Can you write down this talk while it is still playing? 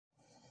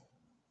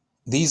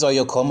These are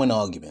your common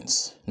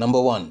arguments.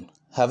 Number one,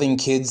 having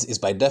kids is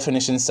by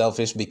definition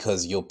selfish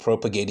because you're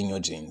propagating your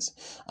genes.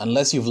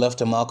 Unless you've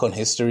left a mark on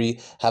history,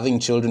 having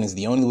children is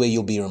the only way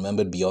you'll be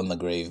remembered beyond the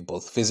grave,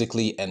 both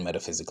physically and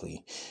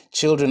metaphysically.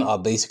 Children are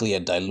basically a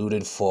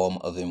diluted form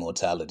of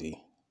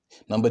immortality.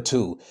 Number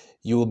two,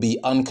 you will be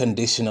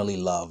unconditionally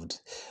loved.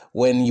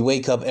 When you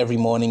wake up every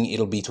morning,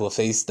 it'll be to a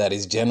face that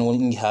is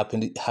genuinely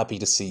happy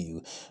to see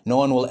you. No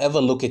one will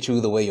ever look at you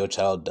the way your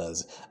child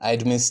does.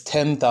 I'd miss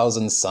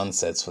 10,000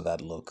 sunsets for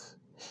that look.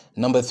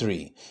 Number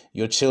three,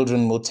 your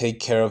children will take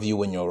care of you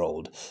when you're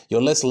old.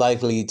 You're less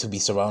likely to be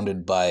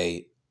surrounded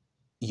by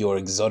your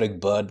exotic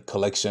bird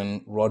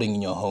collection rotting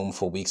in your home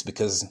for weeks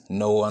because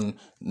no one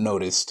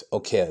noticed or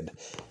cared.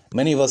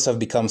 Many of us have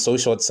become so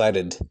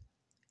short-sighted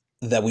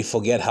that we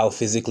forget how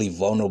physically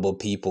vulnerable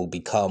people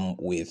become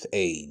with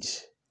age.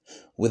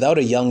 Without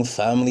a young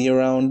family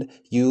around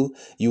you,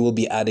 you will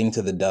be adding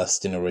to the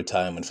dust in a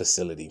retirement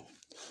facility.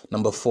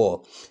 Number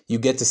four, you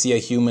get to see a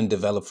human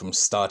develop from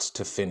start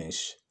to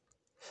finish.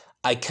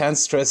 I can't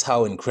stress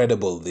how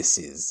incredible this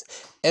is.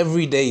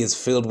 Every day is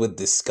filled with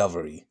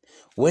discovery.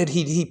 Where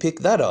did he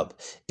pick that up?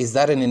 Is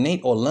that an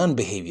innate or learned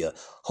behavior?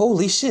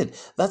 Holy shit,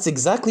 that's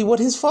exactly what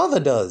his father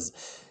does.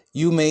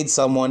 You made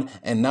someone,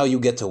 and now you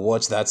get to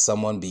watch that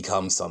someone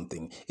become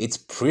something. It's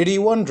pretty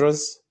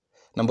wondrous.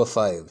 Number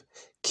five,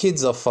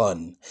 kids are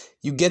fun.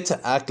 You get to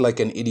act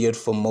like an idiot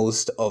for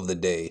most of the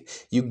day.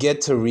 You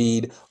get to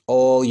read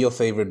all your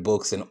favorite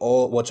books and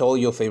watch all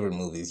your favorite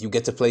movies. You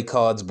get to play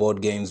cards,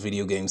 board games,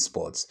 video games,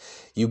 sports.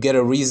 You get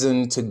a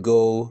reason to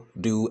go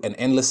do an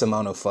endless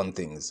amount of fun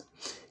things.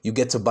 You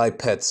get to buy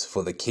pets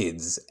for the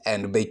kids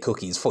and bake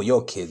cookies for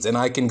your kids, and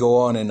I can go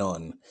on and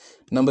on.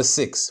 Number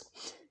six,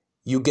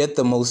 you get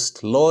the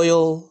most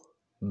loyal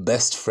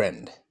best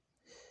friend.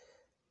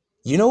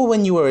 You know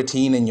when you were a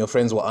teen and your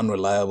friends were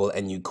unreliable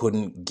and you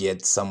couldn't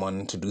get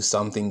someone to do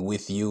something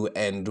with you,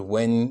 and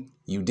when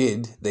you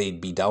did,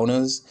 they'd be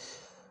downers?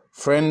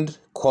 Friend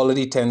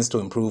quality tends to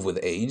improve with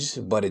age,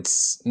 but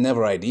it's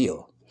never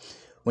ideal.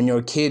 When you're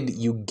a kid,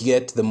 you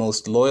get the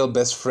most loyal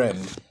best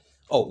friend.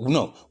 Oh,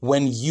 no.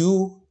 When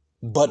you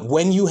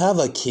have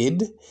a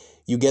kid,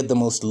 you get the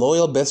most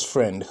loyal best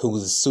friend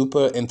who's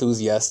super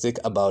enthusiastic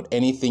about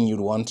anything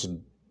you'd want to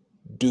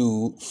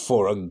do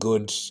for a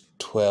good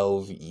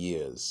 12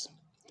 years.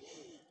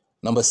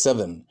 Number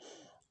seven,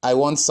 I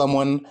want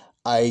someone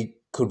I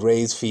could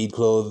raise, feed,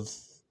 clothe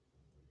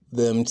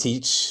them,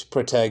 teach,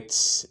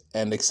 protect,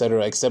 and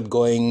etc. except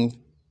going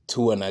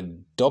to an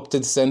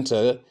adopted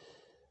center.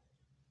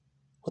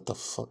 What the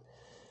fuck?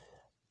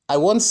 I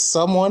want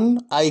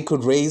someone I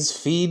could raise,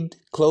 feed,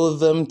 clothe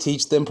them,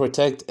 teach them,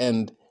 protect,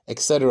 and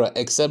etc.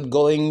 except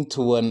going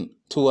to an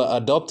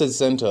adopted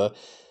center.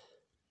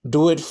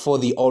 Do it for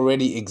the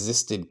already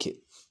existed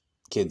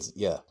kids.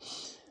 Yeah.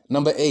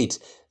 Number eight,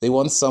 they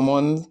want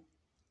someone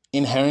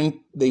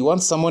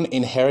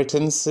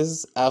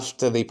inheritances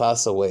after they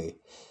pass away.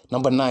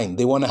 Number 9,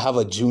 they want to have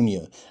a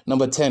junior.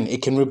 Number 10,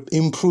 it can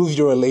improve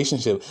your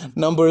relationship.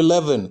 Number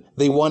 11,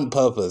 they want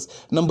purpose.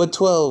 Number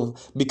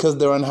 12, because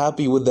they're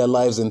unhappy with their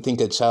lives and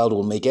think a child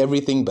will make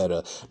everything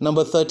better.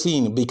 Number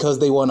 13, because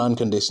they want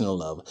unconditional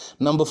love.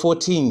 Number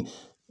 14,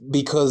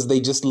 because they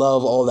just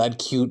love all that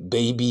cute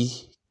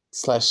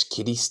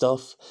baby/kitty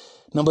stuff.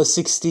 Number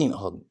 16,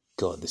 oh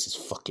God, this is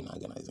fucking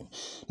agonizing.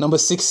 Number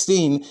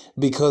 16,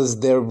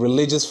 because they're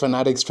religious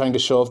fanatics trying to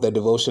show off their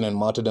devotion and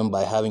martyrdom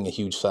by having a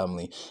huge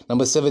family.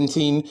 Number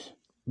 17,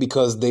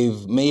 because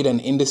they've made an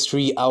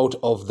industry out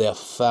of their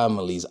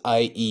families,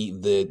 i.e.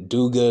 the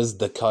Dugas,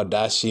 the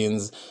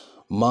Kardashians,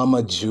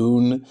 Mama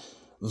June,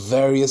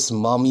 various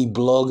mommy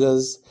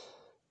bloggers.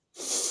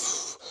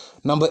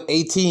 Number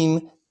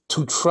 18,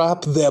 to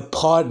trap their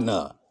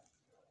partner.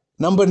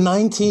 Number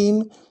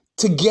 19,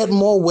 to get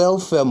more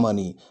welfare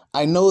money.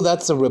 I know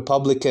that's a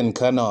Republican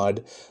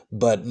canard,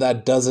 but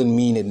that doesn't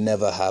mean it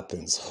never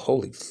happens.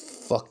 Holy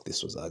fuck,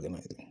 this was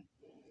agonizing.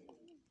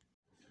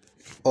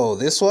 Oh,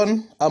 this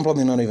one? I'm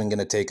probably not even going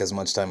to take as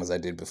much time as I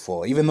did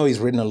before. Even though he's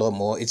written a lot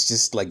more, it's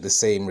just like the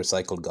same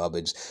recycled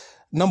garbage.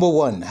 Number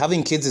 1,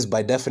 having kids is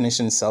by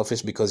definition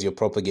selfish because you're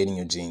propagating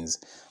your genes.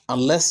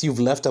 Unless you've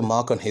left a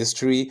mark on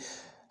history,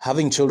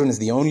 having children is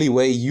the only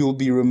way you'll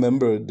be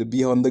remembered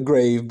beyond the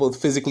grave, both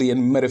physically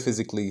and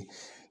metaphysically.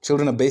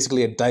 Children are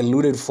basically a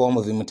diluted form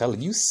of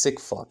immortality. You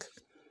sick fuck.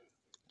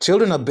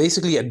 Children are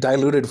basically a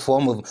diluted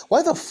form of...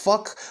 Why the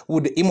fuck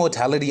would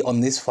immortality on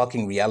this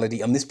fucking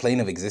reality, on this plane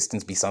of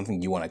existence, be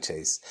something you want to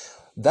chase?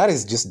 That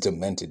is just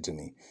demented to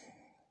me.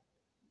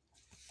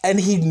 And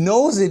he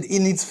knows it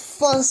in its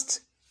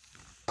first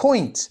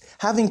point.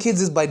 Having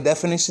kids is by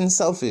definition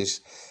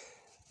selfish.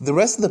 The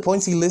rest of the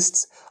points he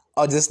lists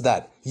are just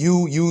that.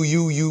 You.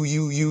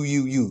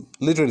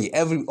 Literally,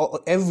 every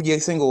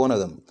single one of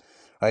them,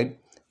 right?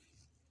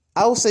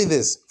 I'll say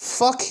this,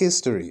 fuck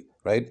history,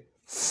 right?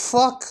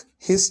 Fuck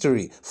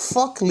history.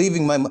 Fuck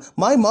leaving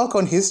my mark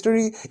on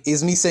history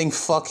is me saying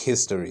fuck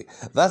history.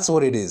 That's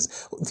what it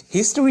is.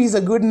 History is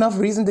a good enough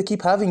reason to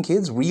keep having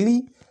kids?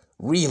 Really?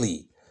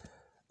 Really?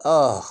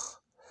 Ugh.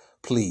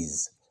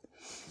 Please.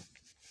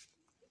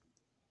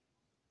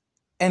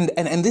 And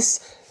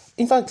this,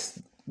 in fact,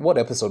 what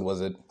episode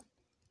was it?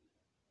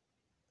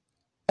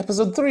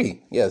 Episode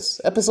 3,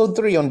 yes. Episode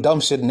 3 on dumb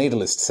shit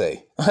Natalists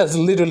say. That's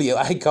literally,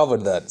 I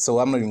covered that, so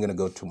I'm not even going to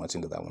go too much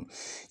into that one.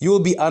 You will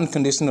be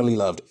unconditionally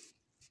loved.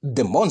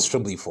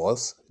 Demonstrably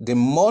false.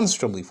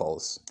 Demonstrably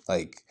false.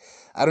 Like,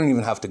 I don't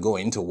even have to go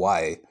into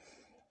why.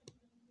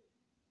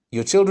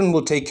 Your children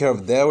will take care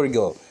of, there we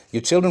go.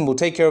 Your children will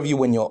take care of you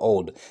when you're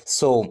old.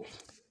 So,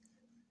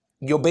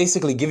 you're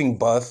basically giving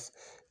birth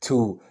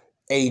to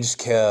aged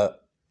care,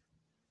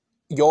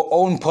 your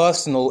own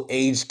personal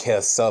aged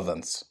care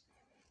servants.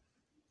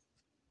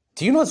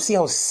 Do you not see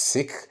how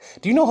sick?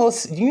 Do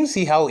you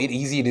see how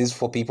easy it is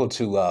for people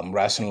to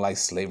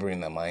rationalize slavery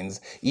in their minds,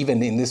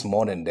 even in this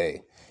modern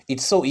day?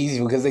 It's so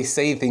easy because they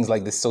say things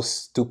like this so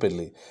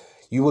stupidly.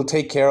 You will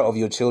take care of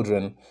your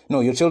children.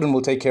 No, your children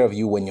will take care of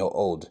you when you're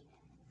old.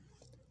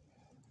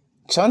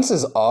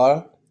 Chances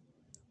are,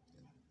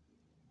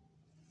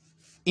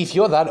 if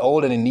you're that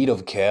old and in need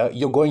of care,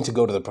 you're going to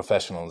go to the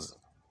professionals,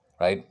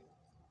 right?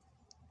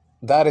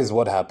 That is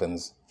what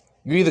happens.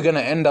 You're either going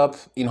to end up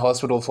in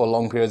hospital for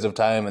long periods of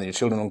time and your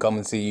children will come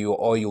and see you,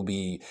 or you'll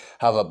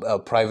have a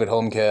private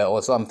home care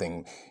or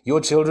something.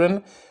 Your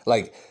children,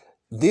 like,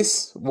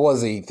 this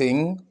was a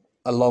thing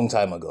a long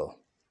time ago.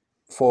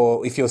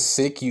 For if you're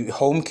sick,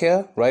 home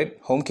care, right?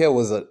 Home care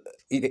was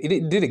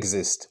it did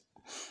exist.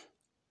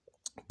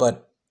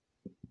 But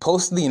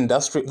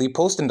the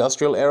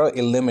post-industrial era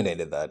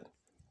eliminated that.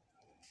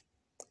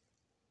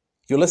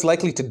 You're less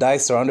likely to die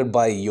surrounded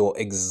by your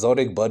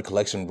exotic bird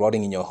collection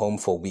rotting in your home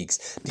for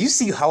weeks. Do you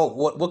see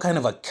what kind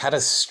of a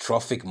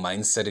catastrophic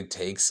mindset it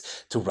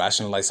takes to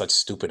rationalize such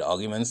stupid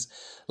arguments?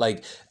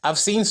 Like, I've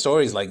seen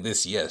stories like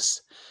this,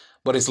 yes.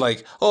 But it's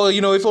like, oh,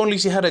 if only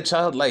she had a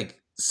child,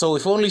 like, so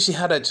if only she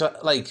had a child,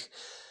 like,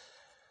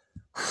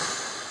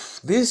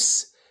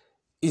 this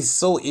is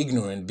so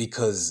ignorant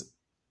because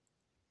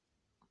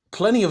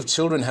plenty of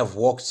children have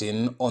walked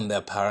in on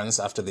their parents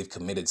after they've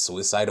committed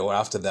suicide or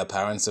after their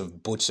parents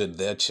have butchered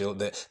their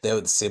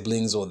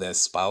siblings or their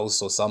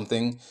spouse or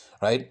something,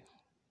 right?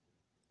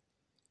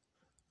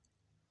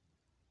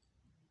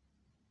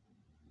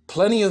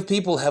 Plenty of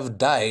people have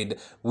died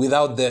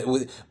without their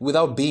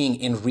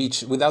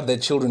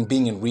children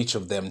being in reach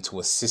of them to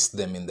assist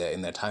them in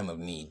their time of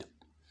need.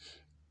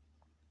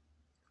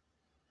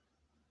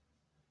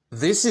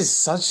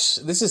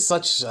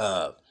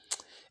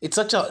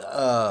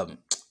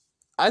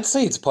 I'd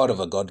say it's part of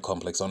a God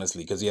complex,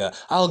 honestly, because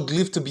I'll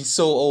live to be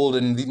so old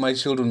and my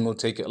children will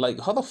take it. Like,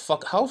 how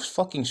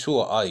fucking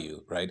sure are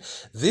you, right?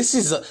 This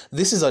is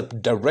a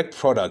direct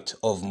product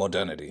of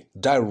modernity.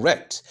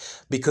 Direct.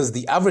 Because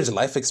the average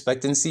life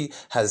expectancy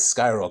has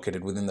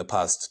skyrocketed within the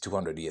past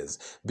 200 years.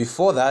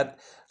 Before that,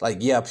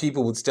 like,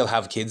 people would still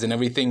have kids and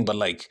everything, but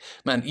like,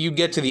 man, you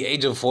get to the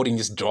age of 40 and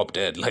just drop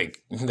dead.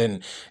 Like,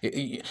 then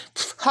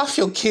half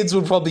your kids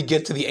would probably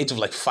get to the age of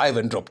like 5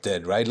 and drop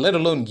dead, right? Let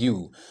alone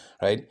you.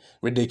 Right?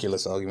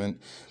 Ridiculous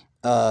argument.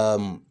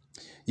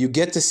 You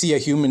get to see a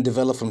human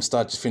develop from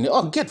start to finish.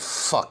 Oh, get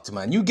fucked,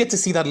 man. You get to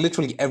see that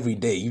literally every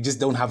day. You just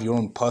don't have your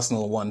own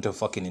personal one to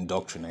fucking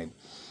indoctrinate.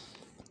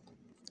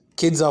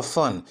 Kids are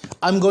fun.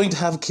 I'm going to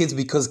have kids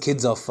because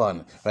kids are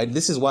fun, right?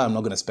 This is why I'm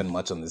not going to spend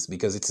much on this,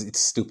 because it's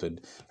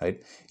stupid, right?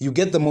 You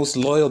get the most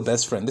loyal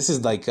best friend. This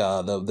is like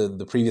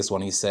the previous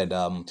one. He said,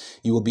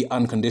 you will be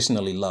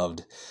unconditionally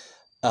loved.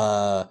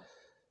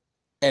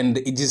 And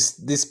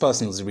this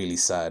person is really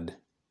sad.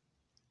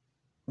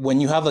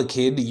 When you have a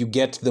kid, you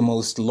get the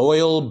most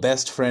loyal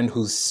best friend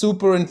who's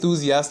super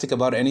enthusiastic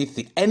about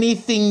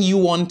anything you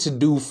want to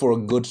do for a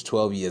good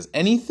 12 years.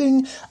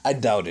 Anything? I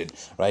doubt it,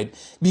 right?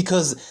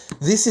 Because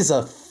this is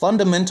a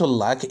fundamental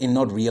lack in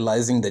not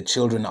realizing that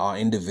children are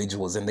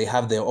individuals and they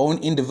have their own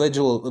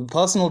individual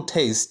personal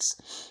tastes,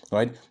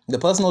 right? The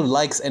personal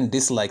likes and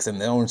dislikes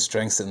and their own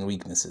strengths and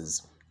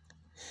weaknesses.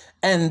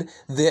 And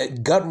their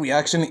gut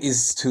reaction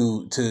is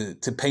to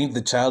paint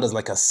the child as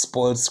like a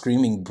spoiled,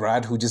 screaming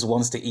brat who just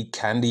wants to eat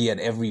candy at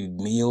every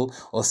meal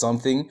or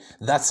something.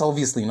 That's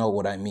obviously not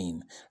what I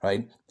mean,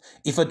 right?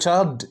 If a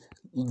child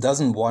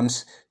doesn't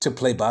want to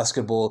play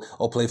basketball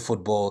or play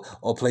football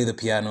or play the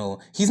piano,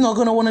 he's not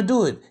going to want to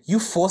do it. You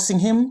forcing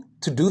him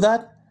to do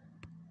that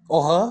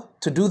or her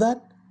to do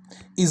that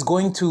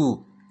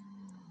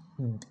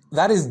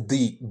that is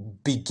the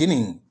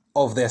beginning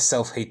of their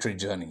self-hatred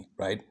journey,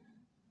 right?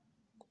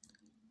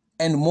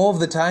 And more of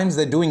the times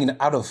they're doing it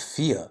out of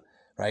fear,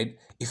 right?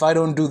 If I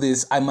don't do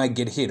this, I might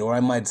get hit or I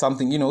might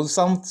something,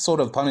 some sort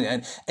of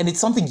punishment. And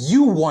it's something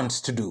you want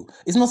to do.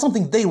 It's not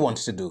something they want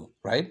to do,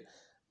 right?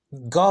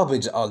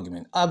 Garbage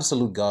argument.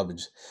 Absolute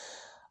garbage.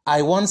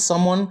 I want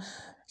someone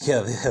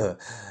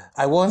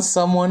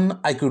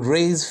I could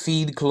raise,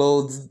 feed,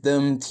 clothe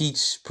them,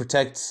 teach,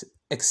 protect,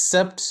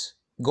 except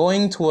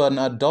going to an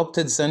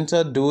adopted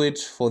center, do it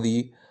for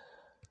the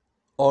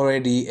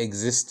already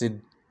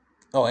existed,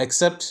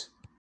 except...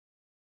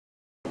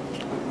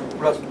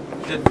 Russ,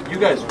 did you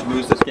guys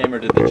lose this game or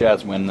did the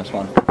Jazz win this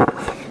one?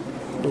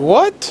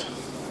 What?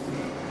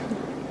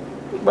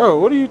 Bro,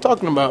 what are you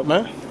talking about,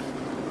 man?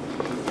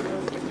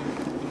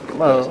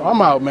 Bro,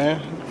 I'm out,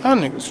 man. That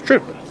nigga's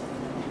tripping.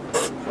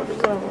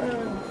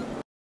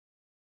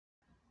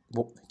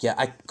 Well, yeah,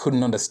 I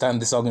couldn't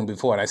understand this argument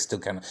before, and I still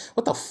kind of.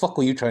 What the fuck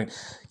were you trying?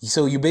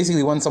 So you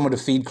basically want someone to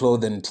feed,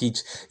 clothe, and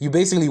teach. You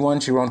basically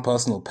want your own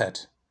personal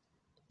pet.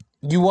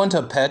 You want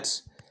a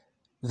pet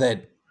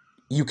that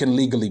you can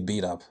legally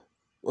beat up,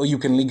 or you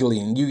can legally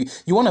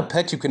you want a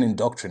pet you can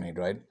indoctrinate,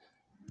 right?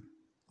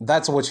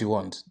 That's what you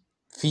want.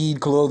 Feed,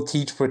 clothe,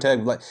 teach,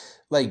 protect.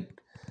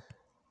 Like,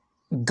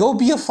 go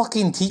be a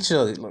fucking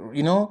teacher.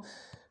 You know,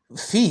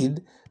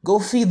 feed. Go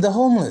feed the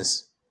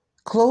homeless.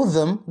 Clothe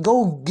them,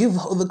 go give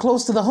the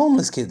clothes to the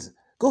homeless kids.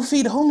 Go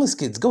feed homeless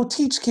kids. Go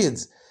teach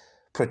kids.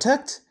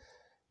 Protect?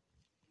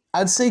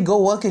 I'd say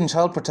go work in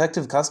child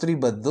protective custody,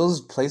 but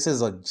those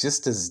places are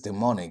just as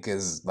demonic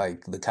as,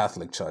 like, the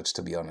Catholic Church,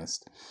 to be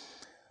honest.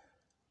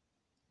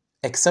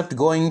 Except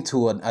going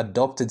to an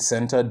adopted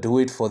center, do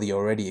it for the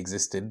already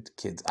existed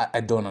kids. I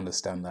don't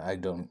understand that. I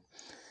don't.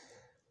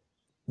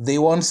 They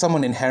want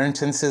someone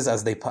inheritances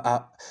as they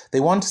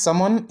want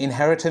someone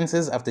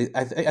inheritances after.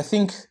 I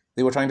think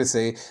they were trying to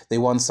say they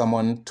want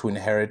someone to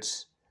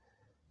inherit.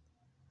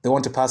 They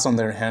want to pass on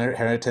their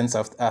inheritance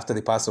after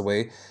they pass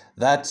away.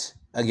 That,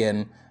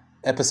 again,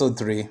 episode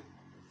 3.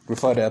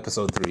 Refer to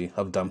episode 3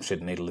 of Dumb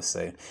Shit Natalists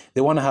Say.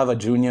 They want to have a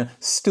junior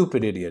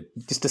stupid idiot.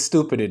 Just a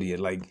stupid idiot.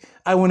 Like,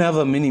 I want to have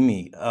a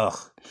mini-me. Ugh.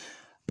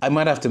 I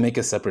might have to make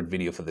a separate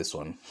video for this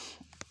one.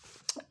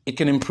 It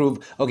can improve.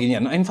 Okay, yeah.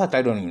 In fact,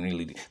 I don't even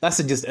really.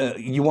 That's just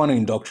you want to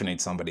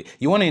indoctrinate somebody.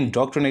 You want to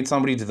indoctrinate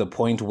somebody to the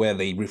point where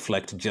they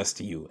reflect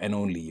just you and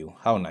only you.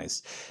 How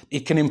nice.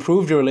 It can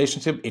improve your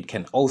relationship. It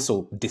can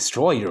also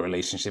destroy your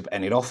relationship,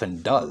 and it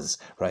often does,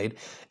 right?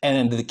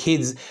 And the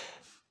kids,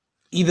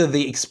 either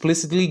they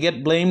explicitly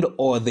get blamed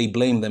or they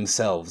blame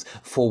themselves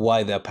for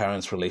why their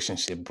parents'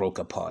 relationship broke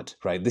apart,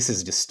 right? This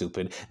is just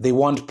stupid. They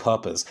want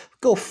purpose.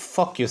 Go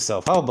fuck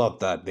yourself. How about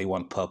that? They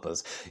want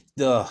purpose.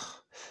 Ugh.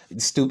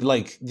 Stupid,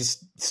 like,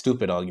 just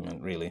stupid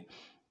argument, really.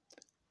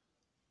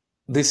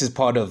 This is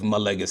part of my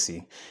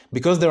legacy.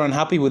 Because they're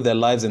unhappy with their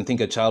lives and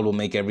think a child will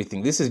make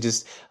everything. This is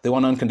just, they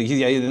want unconditional.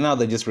 Yeah, now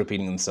they're just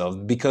repeating themselves.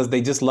 Because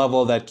they just love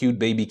all that cute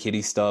baby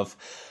kitty stuff.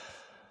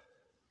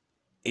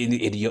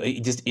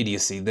 Just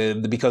idiocy.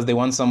 Because they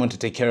want someone to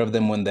take care of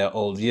them when they're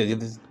old.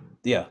 This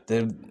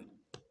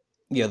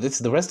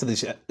the rest of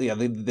this. Yeah,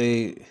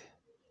 they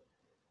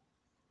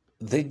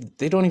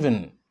don't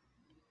even.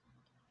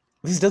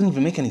 This doesn't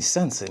even make any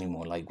sense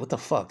anymore. Like, what the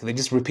fuck? They're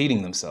just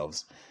repeating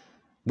themselves,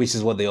 which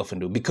is what they often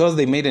do. Because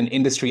they made an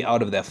industry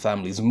out of their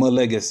families, more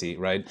legacy,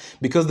 right?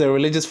 Because they're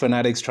religious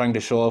fanatics trying to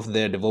show off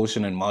their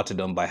devotion and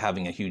martyrdom by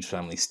having a huge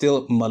family.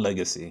 Still, more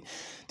legacy.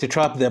 To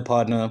trap their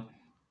partner,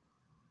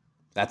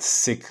 that's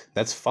sick.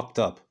 That's fucked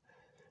up.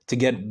 To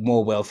get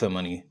more welfare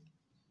money,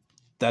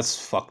 that's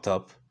fucked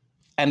up.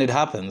 And it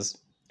happens.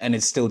 And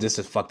it's still just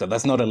as fucked up.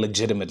 That's not a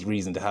legitimate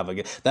reason to have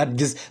a...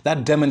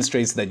 That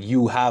demonstrates that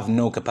you have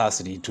no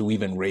capacity to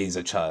even raise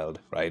a child,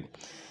 right?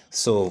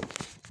 So,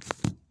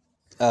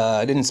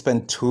 I didn't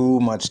spend too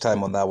much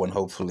time on that one,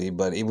 hopefully,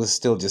 but it was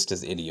still just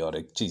as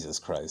idiotic. Jesus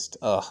Christ.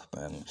 Ugh,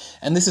 man.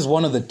 And this is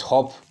one of the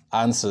top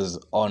answers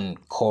on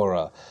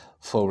Quora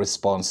for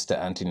response to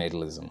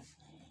antinatalism.